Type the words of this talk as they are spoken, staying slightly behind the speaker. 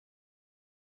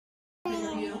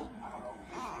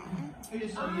You're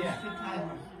just so used to Tyler.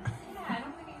 Yeah, I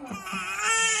don't think he wants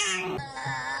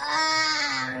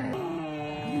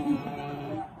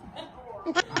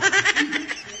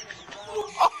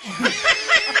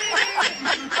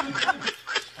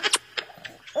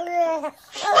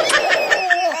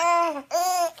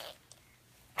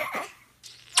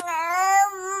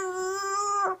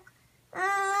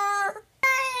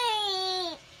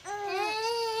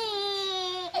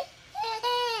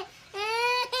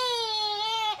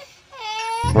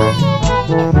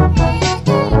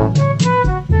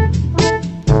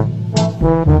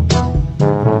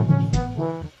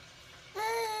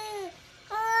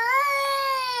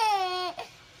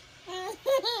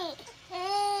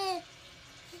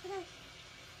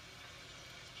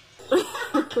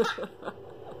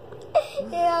It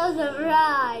was a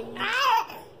surprise. Hi.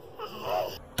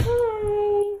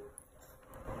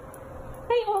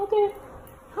 Hi, Alden.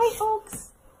 Hi, Oaks.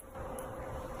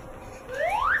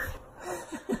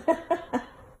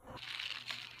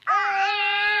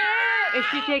 Is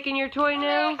she taking your toy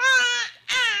now?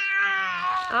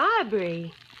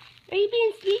 Aubrey, are you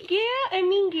being sweet girl or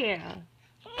mean girl?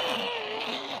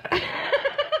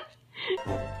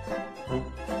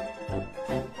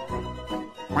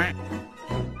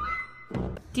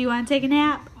 Do you want to take a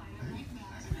nap?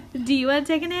 Do you want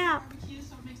to take a nap?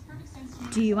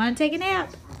 Do you want to take a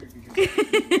nap?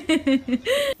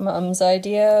 Mom's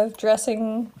idea of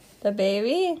dressing the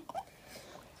baby.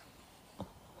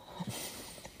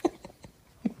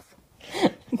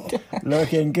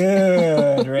 Looking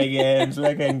good, Reagan's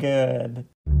looking good.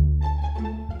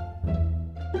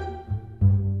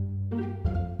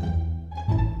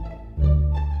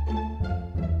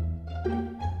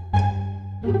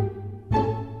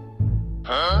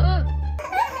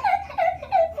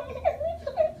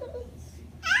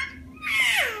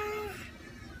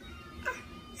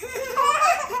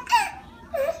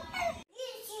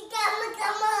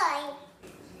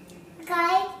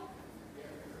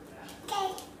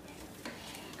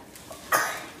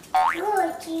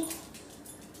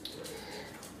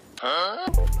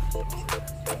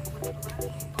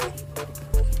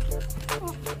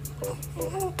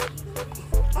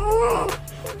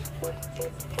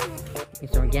 You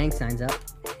throw gang signs up.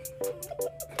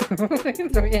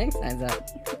 Throw gang signs up.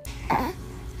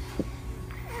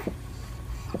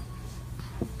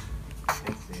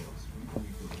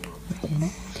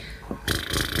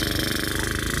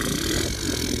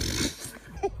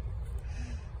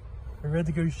 We're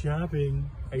ready to go shopping.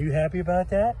 Are you happy about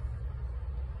that?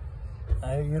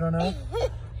 You don't know?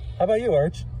 How about you,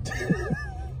 Arch?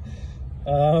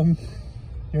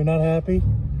 You're not happy?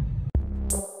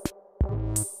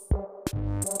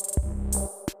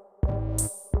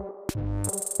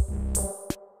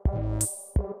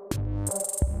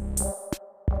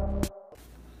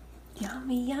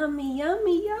 Yummy, yummy,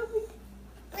 yummy, yummy.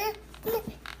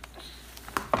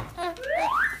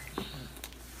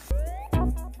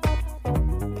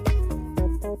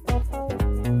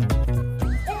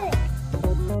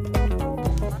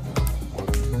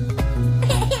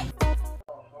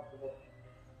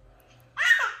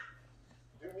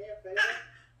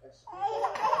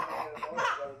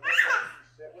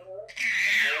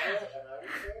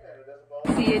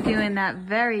 See you doing that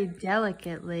very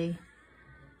delicately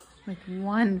with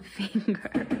one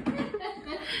finger.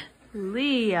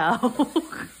 Leo.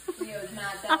 Leo's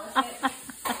not delicate.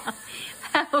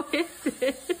 How is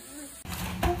it?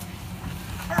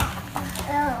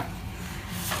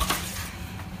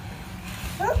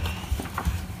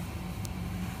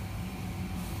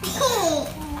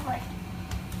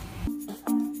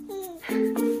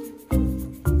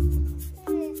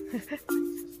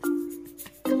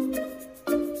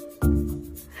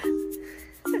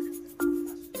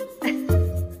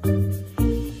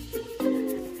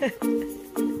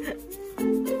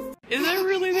 Is it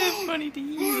really that funny to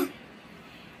you?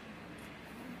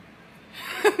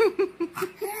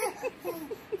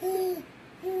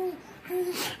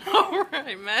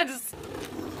 Alright, Madison.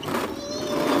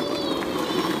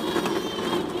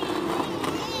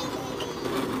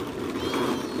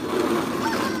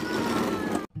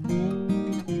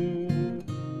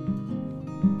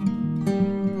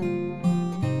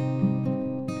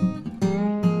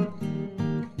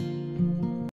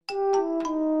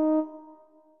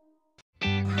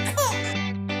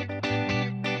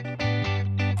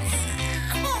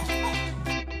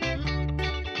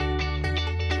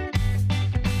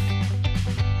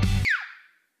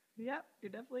 Yep,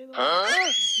 you're definitely the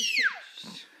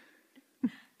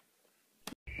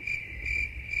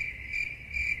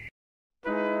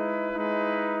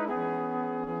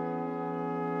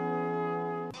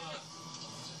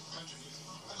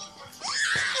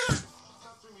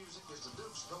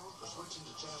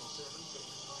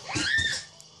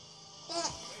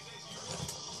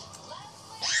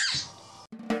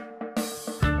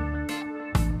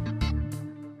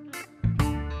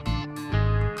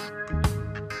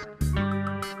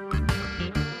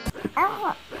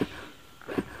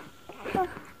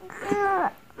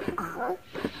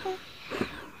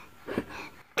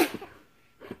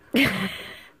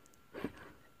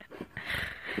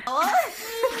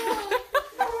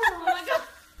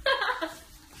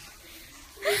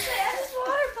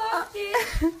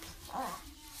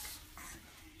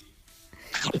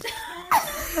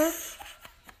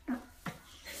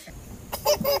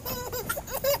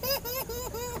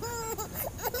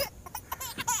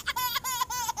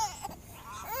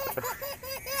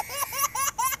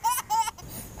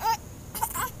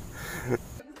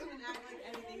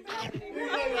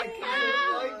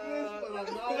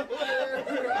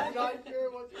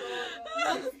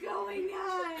What's going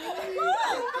on?